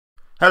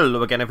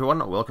Hello again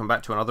everyone, welcome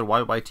back to another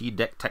YYT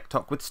Deck Tech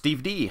Talk with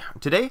Steve D.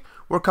 Today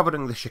we're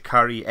covering the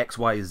Shikaree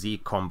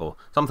XYZ combo,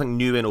 something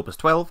new in Opus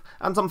 12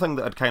 and something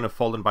that had kind of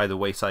fallen by the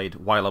wayside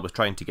while I was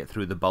trying to get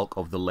through the bulk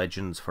of the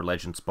Legends for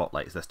Legend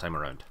Spotlights this time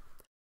around.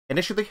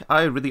 Initially,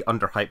 I really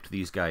underhyped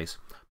these guys.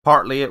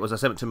 Partly it was a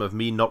symptom of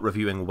me not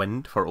reviewing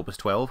Wind for Opus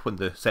 12 when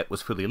the set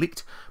was fully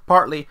leaked,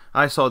 partly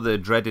I saw the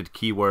dreaded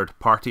keyword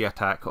Party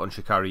Attack on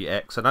Shikaree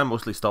X and I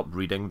mostly stopped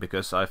reading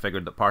because I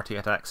figured that party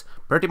attacks,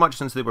 pretty much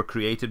since they were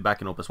created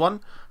back in Opus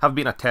 1, have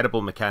been a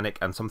terrible mechanic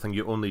and something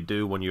you only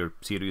do when you're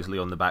seriously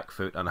on the back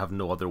foot and have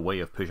no other way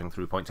of pushing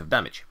through points of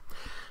damage.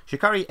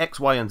 Shikaree X,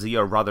 Y and Z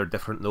are rather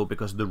different though,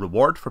 because the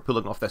reward for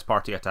pulling off this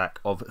party attack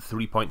of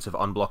 3 points of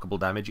unblockable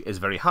damage is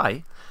very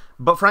high,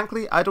 but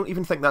frankly I don't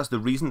even think that's the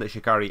reason that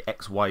Shikaree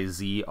X, Y,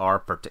 Z are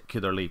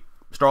particularly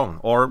strong,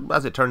 or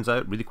as it turns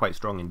out, really quite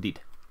strong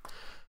indeed.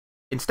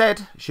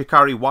 Instead,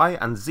 Shikaree Y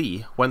and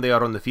Z, when they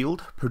are on the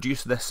field,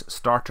 produce this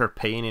starter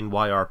pain in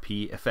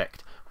YRP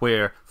effect,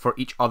 where for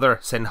each other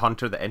Sin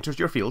Hunter that enters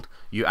your field,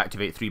 you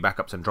activate 3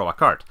 backups and draw a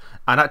card.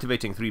 And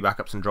activating 3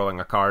 backups and drawing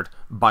a card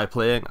by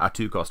playing a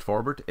 2-cost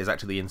forward is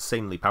actually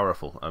insanely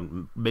powerful,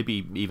 and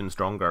maybe even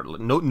stronger,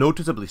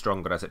 noticeably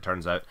stronger as it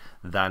turns out,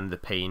 than the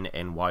pain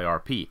in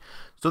YRP.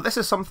 So this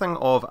is something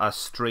of a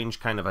strange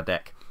kind of a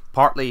deck.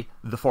 Partly,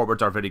 the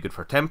forwards are very good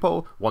for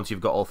tempo. Once you've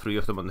got all 3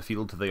 of them on the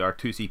field, they are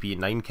 2 CP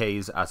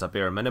 9Ks as a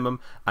bare minimum,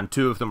 and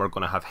 2 of them are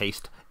going to have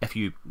haste if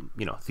you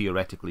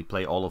theoretically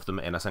play all of them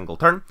in a single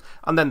turn.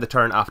 And then the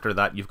turn after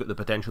that, you've got the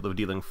potential of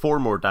dealing 4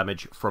 more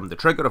damage from the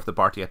trigger of the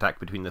party attack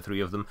between the 3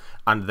 of them,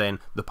 and then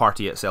the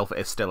party itself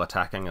is still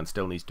attacking and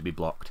still needs to be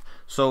blocked.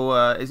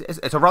 So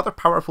it's a rather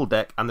powerful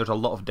deck, and there's a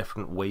lot of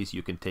different ways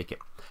you can take it.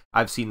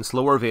 I've seen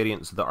slower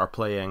variants that are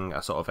playing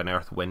a sort of an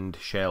Earth Wind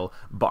shell,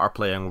 but are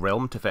playing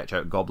Realm to fetch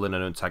out Goblin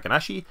and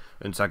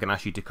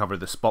Unsaganashi to cover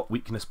the spot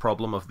weakness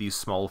problem of these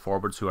small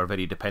forwards who are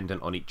very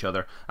dependent on each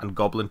other, and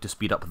Goblin to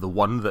speed up the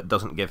one that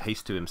doesn't give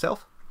haste to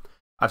himself.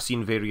 I've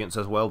seen variants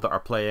as well that are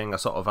playing a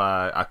sort of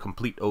a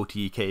complete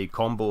OTK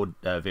combo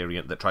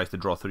variant that tries to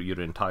draw through your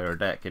entire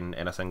deck in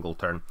a single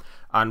turn.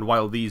 And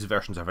while these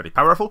versions are very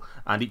powerful,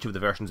 and each of the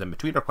versions in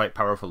between are quite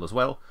powerful as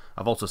well,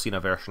 I've also seen a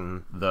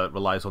version that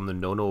relies on the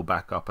no-no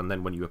backup, and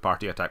then when you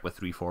party attack with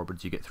 3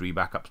 forwards you get 3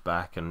 backups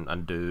back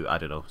and do, I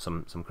don't know,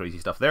 some crazy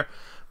stuff there.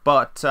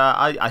 But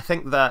I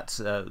think that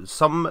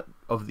some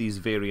of these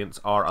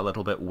variants are a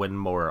little bit win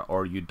more,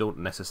 or you don't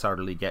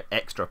necessarily get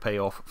extra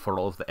payoff for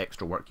all of the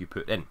extra work you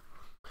put in.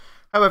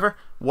 However,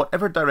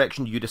 whatever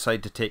direction you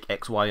decide to take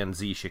X, Y and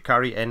Z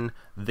Shikaree in,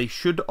 they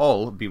should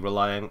all be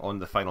relying on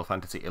the Final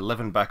Fantasy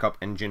XI backup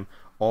engine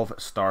of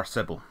Star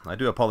Sibyl. I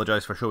do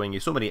apologise for showing you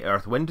so many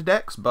Earth Wind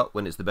decks, but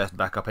when it's the best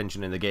backup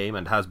engine in the game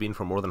and has been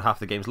for more than half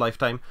the game's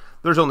lifetime,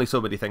 there's only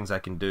so many things I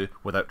can do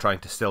without trying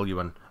to sell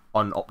you an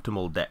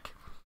unoptimal deck.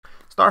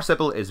 Star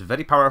Sibyl is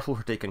very powerful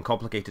for taking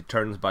complicated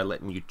turns by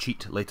letting you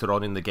cheat later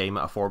on in the game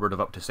at a forward of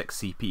up to 6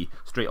 CP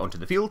straight onto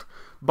the field,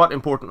 but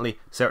importantly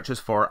searches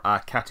for a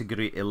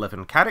Category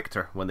 11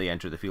 character when they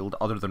enter the field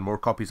other than more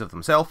copies of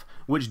themselves,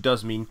 which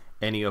does mean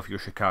any of your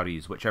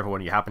Shikarees, whichever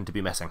one you happen to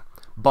be missing.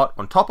 But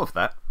on top of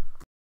that,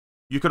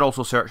 you can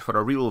also search for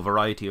a real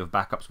variety of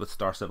backups with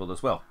Star Sibyl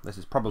as well. This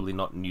is probably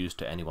not news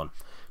to anyone.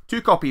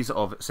 2 copies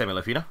of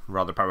Semilafina,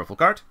 rather powerful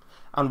card,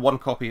 and 1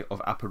 copy of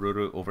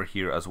Aparuru over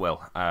here as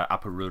well.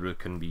 Aparuru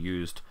can be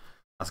used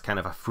as kind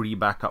of a free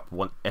backup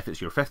if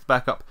it's your 5th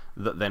backup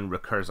that then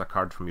recurs a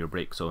card from your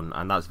break zone,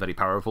 and that's very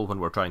powerful when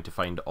we're trying to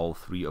find all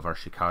 3 of our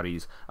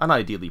Shikarees and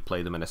ideally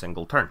play them in a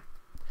single turn.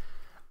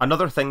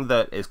 Another thing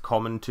that is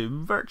common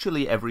to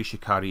virtually every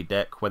Shikaree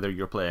deck, whether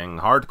you're playing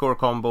hardcore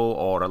combo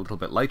or a little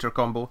bit lighter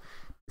combo,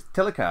 is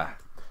Tilika.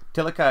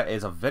 Tilika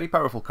is a very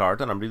powerful card,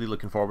 and I'm really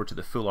looking forward to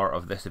the full art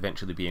of this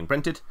eventually being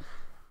printed.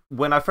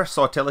 When I first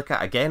saw Tilika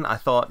again, I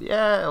thought,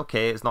 yeah,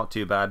 okay, it's not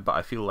too bad, but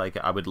I feel like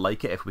I would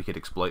like it if we could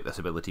exploit this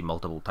ability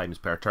multiple times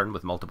per turn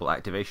with multiple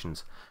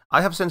activations.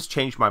 I have since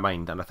changed my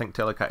mind, and I think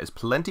Tilika is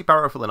plenty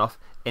powerful enough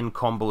in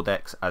combo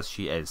decks as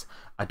she is.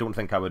 I don't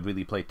think I would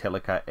really play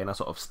Tilika in a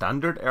sort of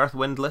standard Earth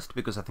Wind list,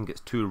 because I think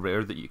it's too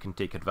rare that you can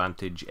take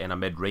advantage in a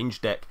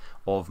mid-range deck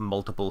of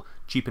multiple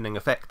cheapening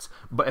effects.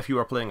 But if you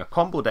are playing a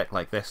combo deck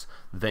like this,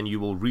 then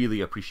you will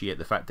really appreciate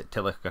the fact that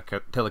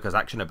Tilika's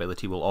action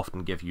ability will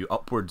often give you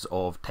upwards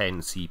of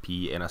 10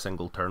 CP in a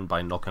single turn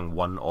by knocking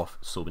 1 off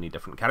so many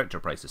different character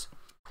prices.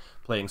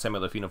 Playing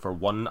Semilafina for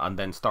 1 and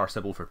then Star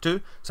Sibyl for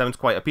 2 sounds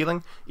quite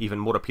appealing. Even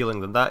more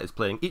appealing than that is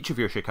playing each of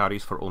your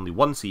Shikarees for only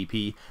 1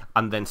 CP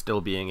and then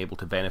still being able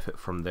to benefit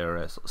from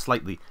their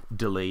slightly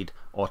delayed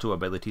auto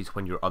abilities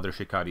when your other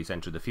Shikarees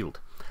enter the field.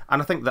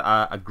 And I think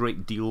that a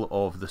great deal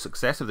of the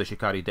success of the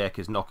Shikaree deck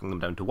is knocking them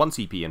down to 1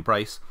 CP in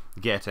price,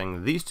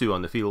 getting these 2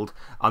 on the field,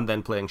 and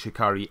then playing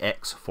Shikaree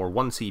X for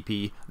 1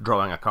 CP,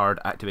 drawing a card,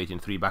 activating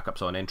 3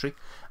 backups on entry.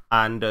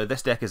 And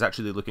this deck is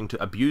actually looking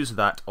to abuse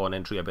that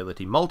on-entry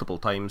ability multiple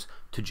times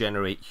to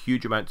generate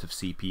huge amounts of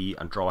CP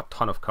and draw a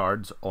ton of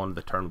cards on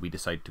the turn we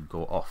decide to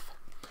go off.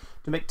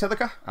 To make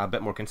Tilika a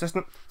bit more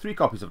consistent, 3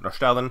 copies of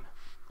Norstalin,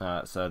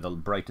 So the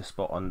brightest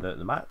spot on the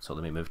map, so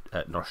let me move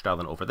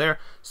Northstalin over there.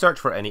 Search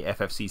for any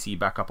FFCC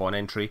backup on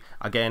entry.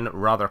 Again,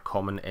 rather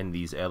common in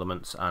these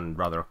elements and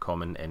rather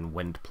common in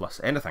Wind plus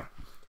anything.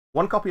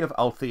 One copy of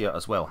Althea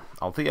as well.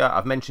 Althea,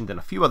 I've mentioned in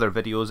a few other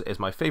videos, is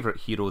my favourite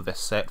hero this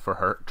set for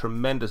her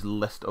tremendous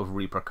list of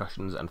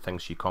repercussions and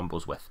things she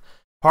combos with.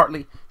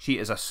 Partly, she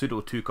is a pseudo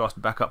 2-cost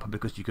backup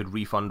because you could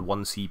refund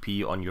 1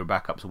 CP on your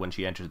backups when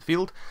she enters the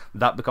field.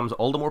 That becomes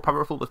all the more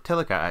powerful with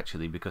Tilika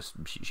actually, because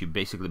she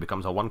basically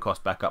becomes a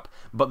 1-cost backup,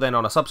 but then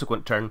on a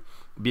subsequent turn,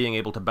 being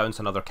able to bounce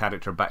another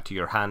character back to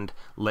your hand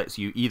lets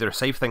you either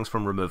save things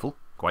from removal,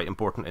 quite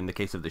important in the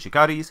case of the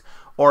Shikarees,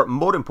 or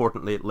more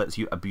importantly it lets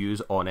you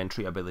abuse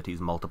on-entry abilities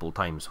multiple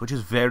times, which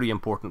is very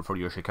important for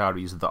your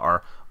Shikarees that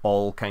are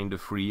all kind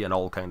of free and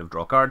all kind of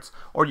draw cards,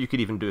 or you could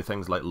even do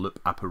things like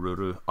loop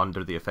Apururu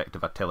under the effect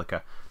of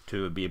Tilika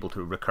to be able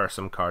to recur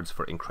some cards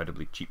for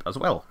incredibly cheap as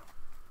well.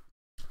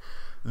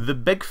 The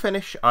big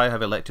finish I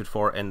have elected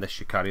for in this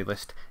Shikaree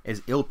list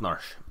is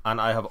Ildnarsh, and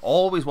I have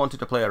always wanted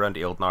to play around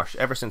Ildnarsh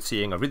ever since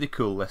seeing a really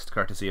cool list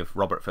courtesy of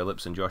Robert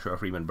Phillips and Joshua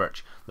Freeman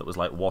Birch that was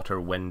like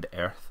Water, Wind,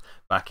 Earth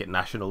back at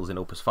Nationals in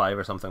Opus 5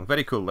 or something.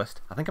 Very cool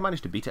list. I think I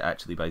managed to beat it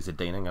actually by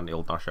Zidaning and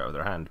Ildnarsh out of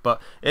their hand,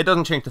 but it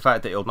doesn't change the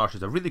fact that Ildnarsh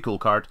is a really cool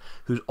card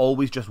who's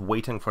always just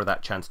waiting for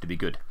that chance to be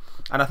good.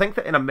 And I think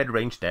that in a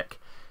mid-range deck,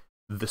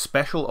 the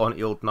special on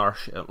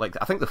Ildnarsh, like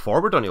I think the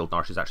forward on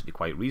Ildnarsh is actually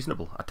quite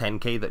reasonable. A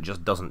 10k that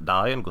just doesn't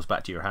die and goes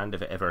back to your hand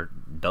if it ever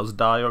does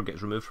die or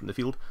gets removed from the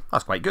field,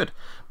 that's quite good.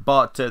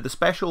 But the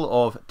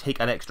special of take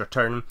an extra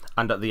turn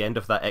and at the end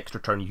of that extra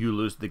turn you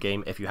lose the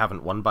game if you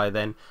haven't won by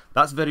then,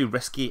 that's very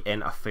risky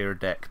in a fair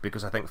deck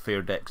because I think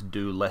fair decks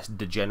do less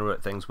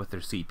degenerate things with their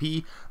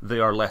CP. They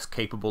are less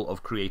capable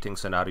of creating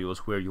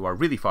scenarios where you are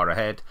really far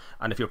ahead,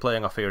 and if you're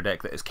playing a fair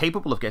deck that is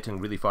capable of getting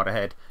really far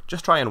ahead,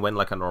 just try and win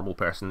like a normal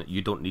person.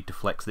 You don't need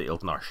to flex the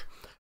Ildnarsh.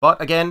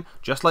 But again,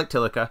 just like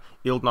Tilika,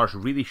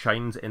 Ildnarsh really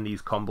shines in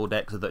these combo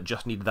decks that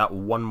just need that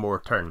one more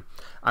turn.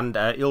 And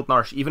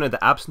Ildnarsh, even in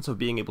the absence of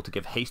being able to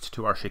give haste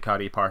to our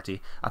Shikaree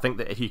party, I think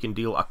that if you can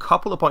deal a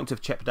couple of points of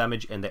chip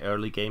damage in the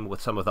early game with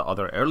some of the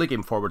other early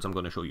game forwards I'm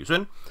going to show you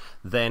soon,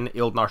 then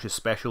Ildnarsh's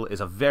special is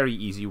a very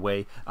easy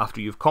way,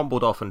 after you've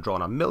comboed off and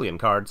drawn a million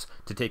cards,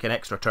 to take an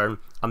extra turn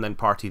and then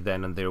party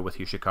then and there with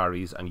your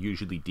Shikarees and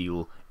usually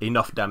deal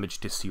enough damage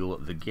to seal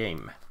the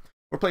game.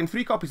 We're playing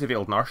 3 copies of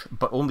Ildnarsh,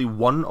 but only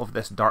 1 of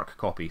this dark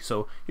copy,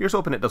 so here's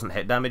hoping it doesn't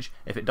hit damage.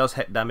 If it does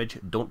hit damage,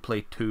 don't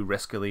play too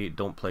riskily,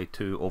 don't play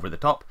too over the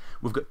top.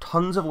 We've got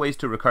tons of ways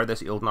to recur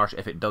this Ildnarsh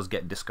if it does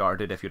get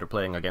discarded, if you're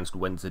playing against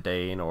Wind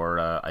Zidane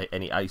or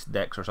any ice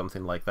decks or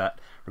something like that.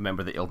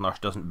 Remember that Ildnarsh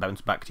doesn't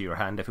bounce back to your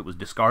hand if it was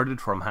discarded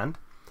from hand.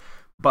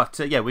 But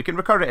yeah, we can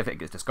recur it if it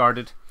gets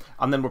discarded,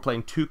 and then we're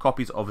playing 2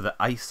 copies of the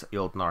Ice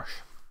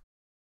Ildnarsh.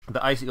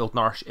 The Ice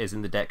Ildnarsh is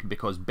in the deck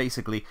because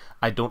basically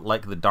I don't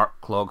like the Dark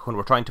Clog when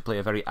we're trying to play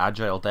a very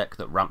agile deck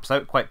that ramps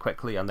out quite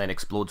quickly and then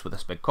explodes with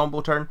a big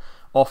combo turn.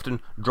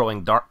 Often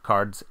drawing dark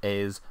cards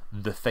is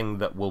the thing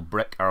that will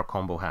brick our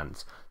combo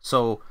hands.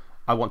 So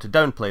I want to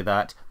downplay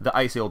that. The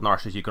Ice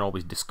Ildnarshes you can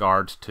always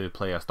discard to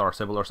play a Star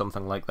Sibyl or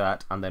something like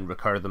that and then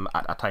recur them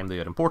at a time they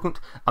are important.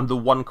 And the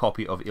 1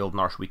 copy of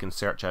Ildnarsh we can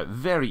search out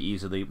very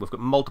easily. We've got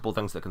multiple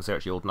things that can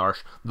search Ildnarsh.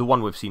 The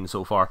one we've seen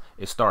so far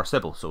is Star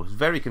Sibyl, so it's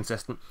very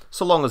consistent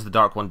so long as the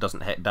dark one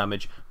doesn't hit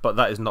damage, but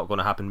that is not going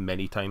to happen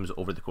many times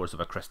over the course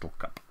of a Crystal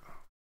Cup.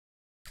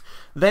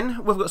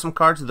 Then we've got some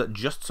cards that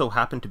just so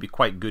happen to be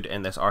quite good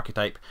in this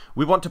archetype.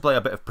 We want to play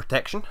a bit of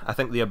protection. I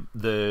think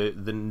the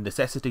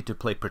necessity to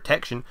play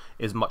protection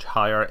is much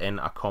higher in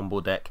a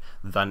combo deck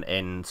than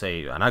in,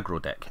 say, an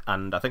aggro deck.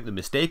 And I think the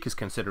mistake is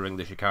considering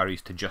the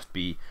Shikarees to just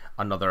be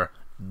another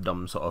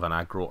dumb sort of an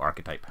aggro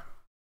archetype.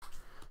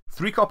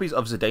 3 copies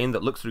of Zidane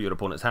that looks through your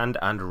opponent's hand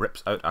and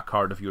rips out a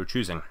card of your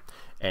choosing.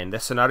 In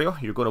this scenario,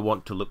 you're going to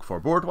want to look for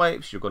board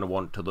wipes, you're going to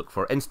want to look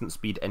for instant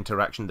speed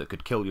interaction that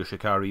could kill your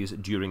Shikarees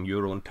during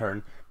your own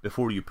turn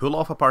before you pull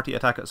off a party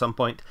attack at some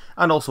point,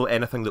 and also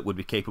anything that would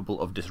be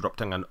capable of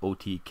disrupting an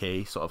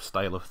OTK sort of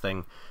style of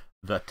thing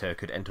that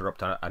could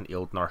interrupt an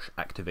Ildnarsh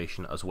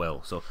activation as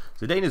well. So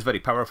Zidane is very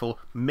powerful,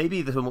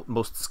 maybe the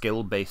most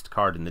skill-based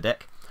card in the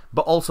deck,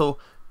 but also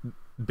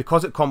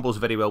because it combos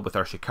very well with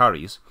our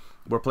Shikarees,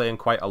 we're playing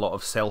quite a lot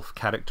of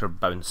self-character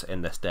bounce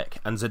in this deck,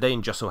 and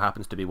Zidane just so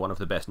happens to be one of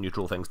the best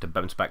neutral things to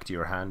bounce back to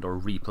your hand or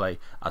replay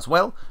as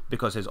well,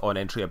 because his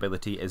on-entry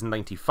ability is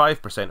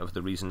 95% of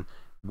the reason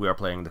we are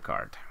playing the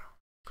card.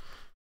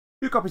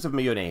 2 copies of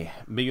Mayune.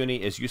 Mayune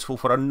is useful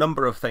for a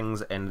number of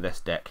things in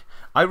this deck.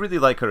 I really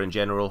like her in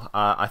general.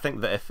 I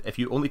think that if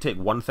you only take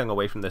one thing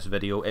away from this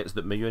video, it's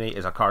that Mayune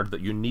is a card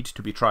that you need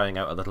to be trying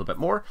out a little bit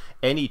more.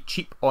 Any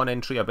cheap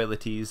on-entry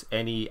abilities,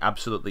 any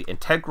absolutely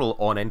integral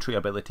on-entry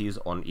abilities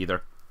on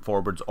either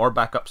forwards or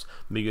backups,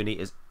 Mayune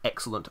is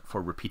excellent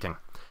for repeating.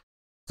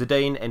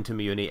 Zidane into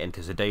Miyuni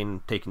into Zidane,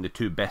 taking the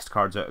two best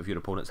cards out of your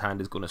opponent's hand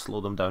is going to slow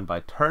them down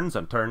by turns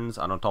and turns,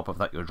 and on top of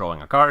that you're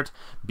drawing a card.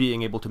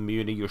 Being able to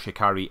Miyuni your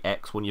Shikaree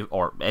X when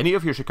or any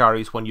of your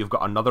Shikarees when you've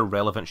got another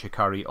relevant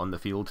Shikaree on the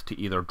field to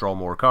either draw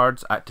more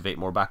cards, activate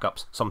more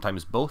backups,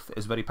 sometimes both,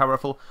 is very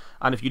powerful.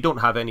 And if you don't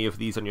have any of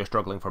these and you're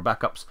struggling for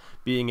backups,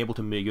 being able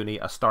to Miyuni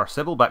a Star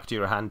Sybil back to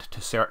your hand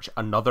to search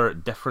another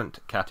different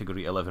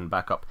Category 11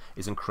 backup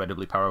is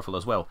incredibly powerful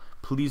as well.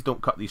 Please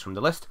don't cut these from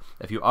the list.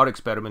 If you are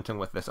experimenting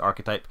with this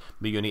archetype,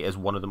 Miyuni is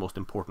one of the most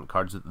important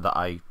cards that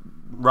I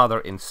rather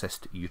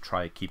insist you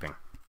try keeping.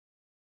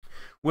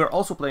 We're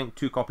also playing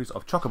 2 copies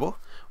of Chocobo,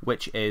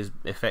 which is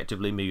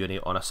effectively Miyuni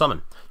on a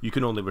summon. You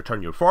can only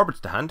return your forwards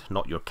to hand,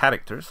 not your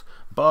characters,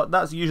 but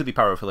that's usually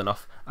powerful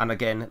enough, and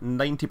again,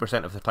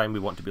 90% of the time we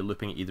want to be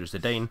looping either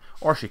Zidane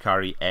or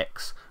Shikaree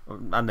X,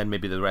 and then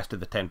maybe the rest of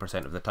the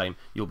 10% of the time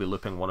you'll be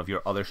looping one of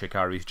your other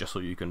Shikarees just so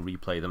you can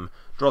replay them,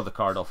 draw the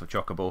card off of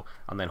Chocobo,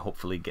 and then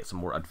hopefully get some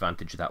more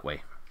advantage that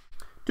way.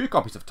 2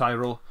 copies of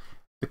Tyro.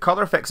 The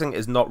colour fixing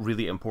is not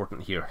really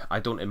important here.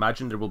 I don't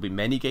imagine there will be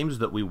many games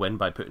that we win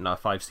by putting a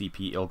 5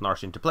 CP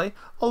Ildnarsh into play,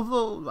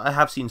 although I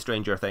have seen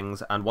stranger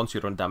things, and once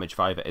you're on damage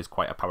 5 it is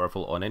quite a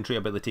powerful on-entry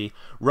ability.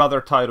 Rather,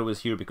 Tyro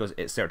is here because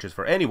it searches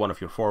for any one of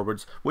your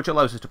forwards, which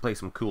allows us to play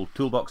some cool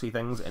toolboxy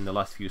things in the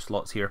last few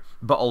slots here,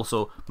 but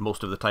also,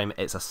 most of the time,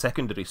 it's a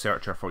secondary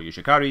searcher for your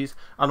Shikarees,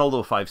 and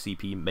although 5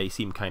 CP may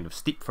seem kind of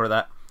steep for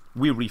that,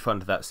 we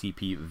refund that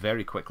CP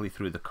very quickly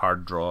through the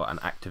card draw and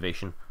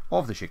activation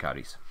of the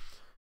Shikarees.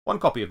 1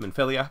 copy of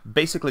Minfilia,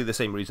 basically the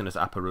same reason as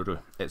Aparuru.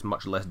 It's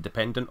much less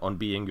dependent on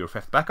being your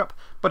 5th backup,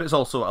 but it's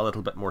also a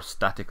little bit more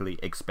statically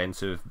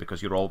expensive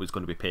because you're always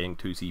going to be paying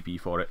 2 CP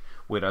for it,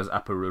 whereas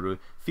Aparuru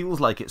feels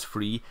like it's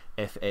free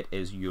if it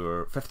is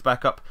your 5th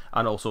backup,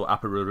 and also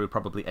Aparuru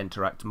probably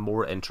interacts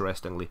more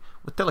interestingly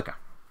with Tilica.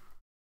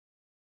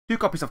 2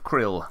 copies of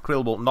Krill.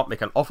 Krill will not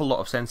make an awful lot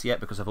of sense yet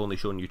because I've only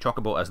shown you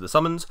Chocobo as the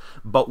summons,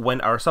 but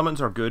when our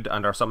summons are good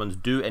and our summons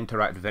do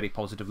interact very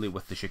positively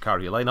with the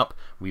Shikaree lineup,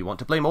 we want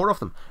to play more of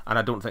them, and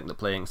I don't think that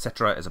playing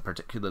Citra is a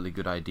particularly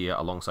good idea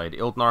alongside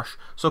Ildnarsh,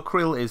 so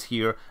Krill is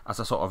here as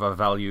a sort of a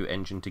value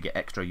engine to get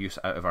extra use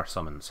out of our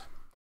summons.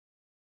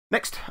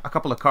 Next, a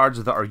couple of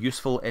cards that are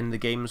useful in the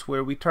games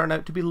where we turn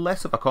out to be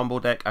less of a combo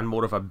deck and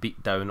more of a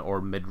beatdown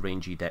or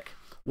mid-rangey deck.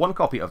 1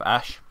 copy of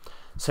Ash.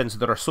 Since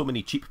there are so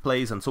many cheap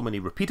plays and so many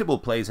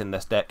repeatable plays in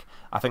this deck,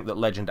 I think that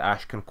Legend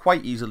Ash can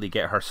quite easily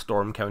get her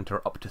Storm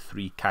counter up to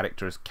 3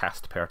 characters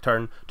cast per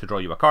turn to draw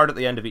you a card at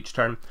the end of each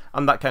turn,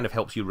 and that kind of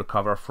helps you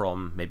recover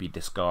from maybe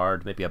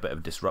discard, maybe a bit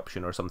of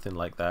disruption or something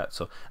like that.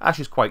 So Ash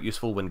is quite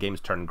useful when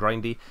games turn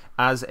grindy,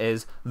 as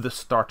is the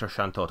starter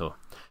Shantoto.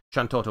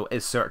 Shantoto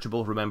is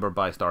searchable, remember,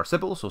 by Star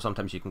Sybil, so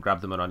sometimes you can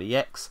grab them on an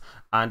EX,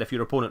 and if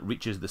your opponent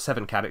reaches the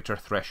 7 character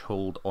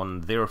threshold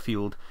on their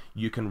field,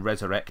 you can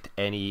resurrect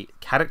any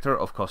character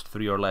of cost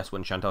 3 or less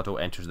when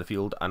Shantoto enters the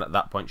field, and at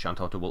that point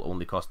Shantoto will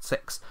only cost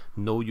 6.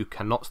 No, you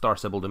cannot Star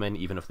Sybil them in,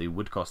 even if they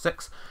would cost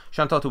 6.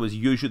 Shantoto is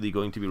usually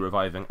going to be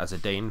reviving as a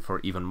Dane for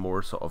even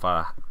more sort of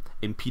a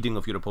impeding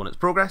of your opponent's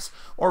progress,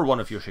 or one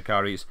of your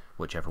Shikarees,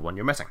 whichever one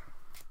you're missing.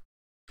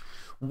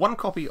 1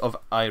 copy of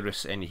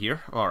Iris in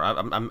here, or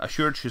I'm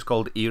assured she's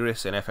called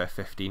Iris in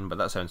FF15, but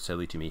that sounds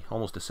silly to me,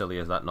 almost as silly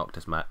as that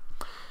Noctis mat.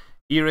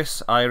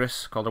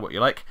 Iris, call her what you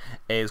like,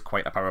 is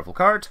quite a powerful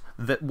card.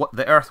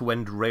 The Earth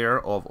Wind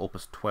rare of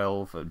Opus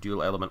 12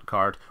 dual element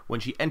card. When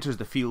she enters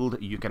the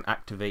field, you can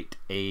activate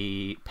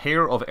a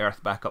pair of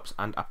Earth backups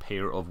and a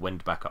pair of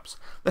Wind backups.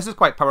 This is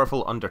quite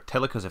powerful under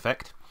Tilica's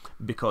effect,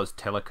 because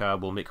Tilica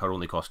will make her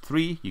only cost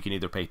 3. You can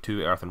either pay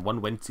 2 Earth and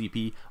 1 Wind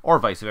CP, or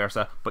vice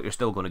versa, but you're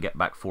still going to get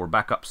back 4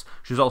 backups.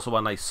 She's also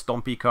a nice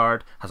stompy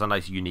card, has a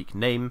nice unique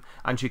name,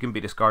 and she can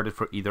be discarded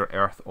for either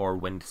Earth or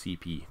Wind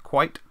CP.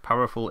 Quite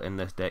powerful in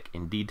this deck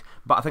indeed,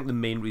 but I think the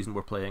main reason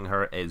we're playing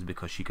her is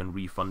because she can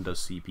refund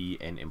us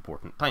CP in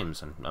important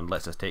times, and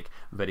lets us take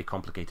very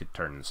complicated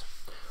turns.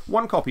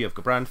 1 copy of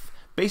Gabranth.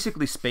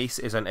 Basically, space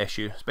is an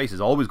issue. Space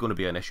is always going to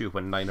be an issue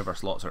when 9 of our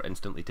slots are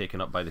instantly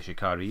taken up by the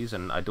Shikarees,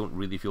 and I don't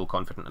really feel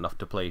confident enough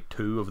to play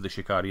 2 of the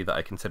Shikaree that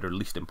I consider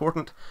least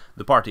important.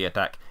 The party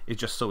attack is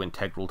just so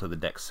integral to the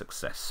deck's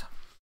success.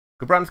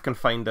 Gabranth can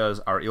find us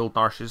our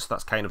Ildnarshes.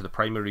 That's kind of the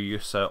primary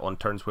use on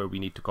turns where we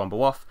need to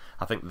combo off.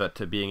 I think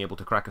that being able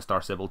to crack a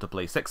Star Sybil to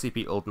play 6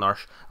 CP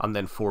Ildnarsh and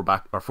then 4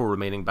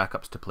 remaining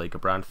backups to play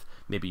Gabranth.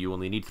 Maybe you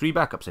only need 3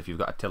 backups if you've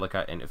got a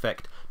Tilica in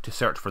effect to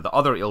search for the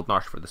other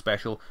Ildnarsh for the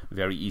special.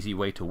 Very easy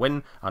way to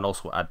win, and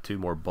also add 2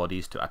 more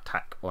bodies to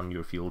attack on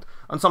your field.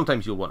 And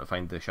sometimes you'll want to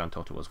find the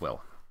Shantoto as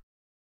well.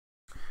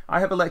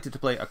 I have elected to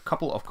play a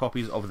couple of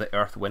copies of the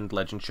Earth Wind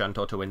Legend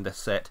Shantoto in this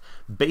set.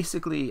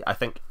 Basically, I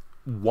think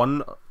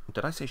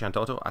did I say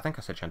Shantoto? I think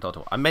I said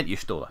Shantoto. I meant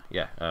Y'shtola,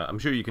 yeah. I'm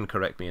sure you can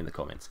correct me in the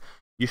comments.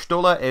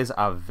 Y'shtola is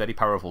a very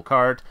powerful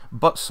card,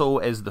 but so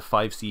is the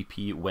 5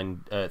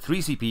 CP 3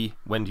 CP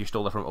Wind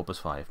Y'shtola from Opus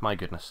 5. My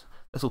goodness.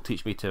 This will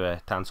teach me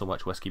to tan so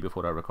much whiskey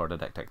before I record a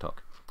deck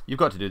TikTok. You've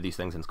got to do these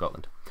things in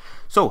Scotland.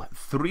 So,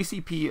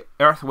 3CP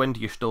Earthwind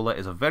Y'shtola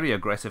is a very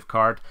aggressive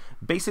card.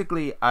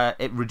 Basically,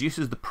 it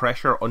reduces the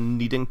pressure on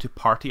needing to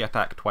party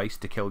attack twice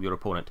to kill your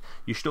opponent.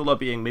 Y'shtola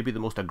being maybe the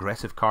most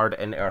aggressive card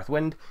in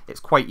Earthwind, it's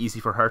quite easy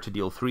for her to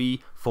deal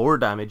 3-4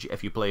 damage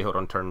if you play her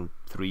on turn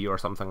 3 or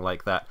something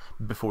like that,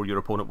 before your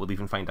opponent will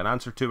even find an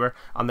answer to her.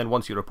 And then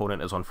once your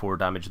opponent is on 4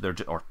 damage,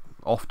 or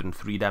often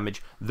 3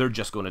 damage, they're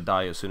just going to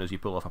die as soon as you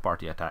pull off a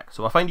party attack.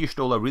 So I find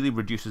Y'shtola really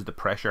reduces the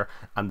pressure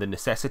and the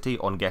necessity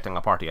on getting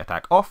a party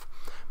attack off.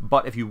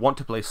 But if you want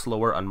to play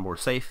slower and more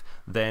safe,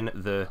 then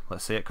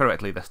let's say it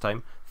correctly this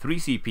time,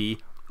 3CP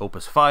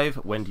Opus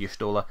 5 Wind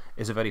Y'shtola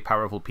is a very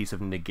powerful piece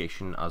of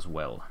negation as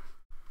well.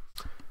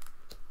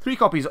 3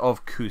 copies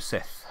of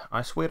Kusith.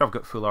 I swear I've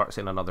got full arts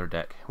in another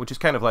deck, which is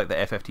kind of like the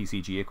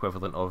FFTCG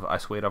equivalent of I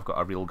swear I've got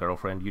a real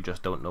girlfriend, you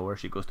just don't know her,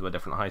 she goes to a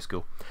different high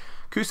school.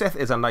 Kusith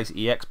is a nice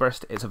EX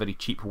burst. It's a very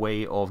cheap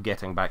way of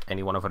getting back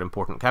any one of our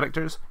important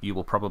characters. You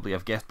will probably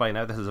have guessed by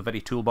now this is a very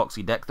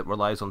toolboxy deck that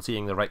relies on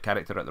seeing the right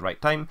character at the right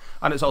time,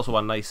 and it's also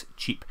a nice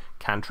cheap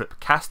cantrip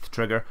cast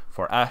trigger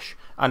for Ashe,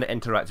 and it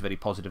interacts very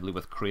positively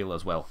with Creel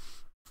as well.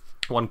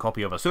 1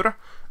 copy of Asura.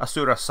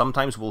 Asura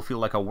sometimes will feel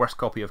like a worse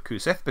copy of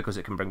Kusith because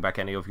it can bring back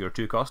any of your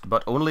 2-cost,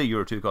 but only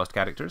your 2-cost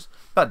characters.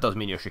 That does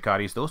mean your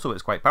Shikarees though, so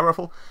it's quite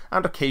powerful,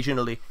 and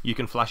occasionally you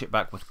can flash it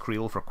back with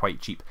Creel for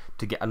quite cheap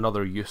to get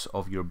another use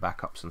of your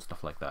backups and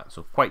stuff like that,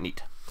 so quite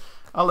neat.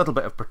 A little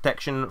bit of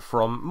protection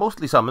from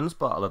mostly summons,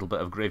 but a little bit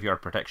of graveyard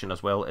protection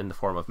as well in the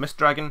form of Mist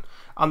Dragon.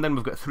 And then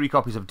we've got 3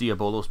 copies of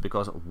Diabolos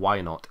because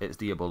why not? It's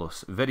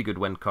Diabolos. Very good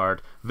wind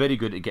card, very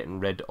good at getting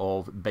rid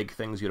of big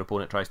things your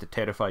opponent tries to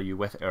terrify you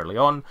with early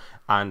on,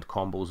 and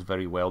combos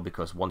very well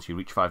because once you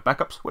reach 5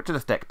 backups, which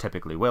this deck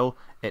typically will,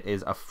 it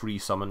is a free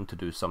summon to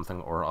do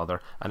something or other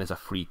and is a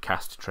free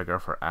cast trigger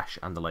for Ashe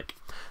and the like.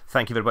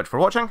 Thank you very much for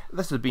watching.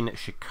 This has been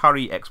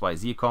Shikaree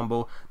XYZ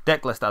combo.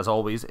 Deck list as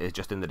always is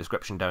just in the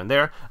description down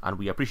there,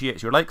 and we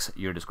appreciate your likes,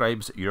 your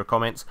describes, your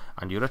comments,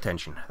 and your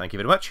attention. Thank you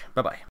very much. Bye bye.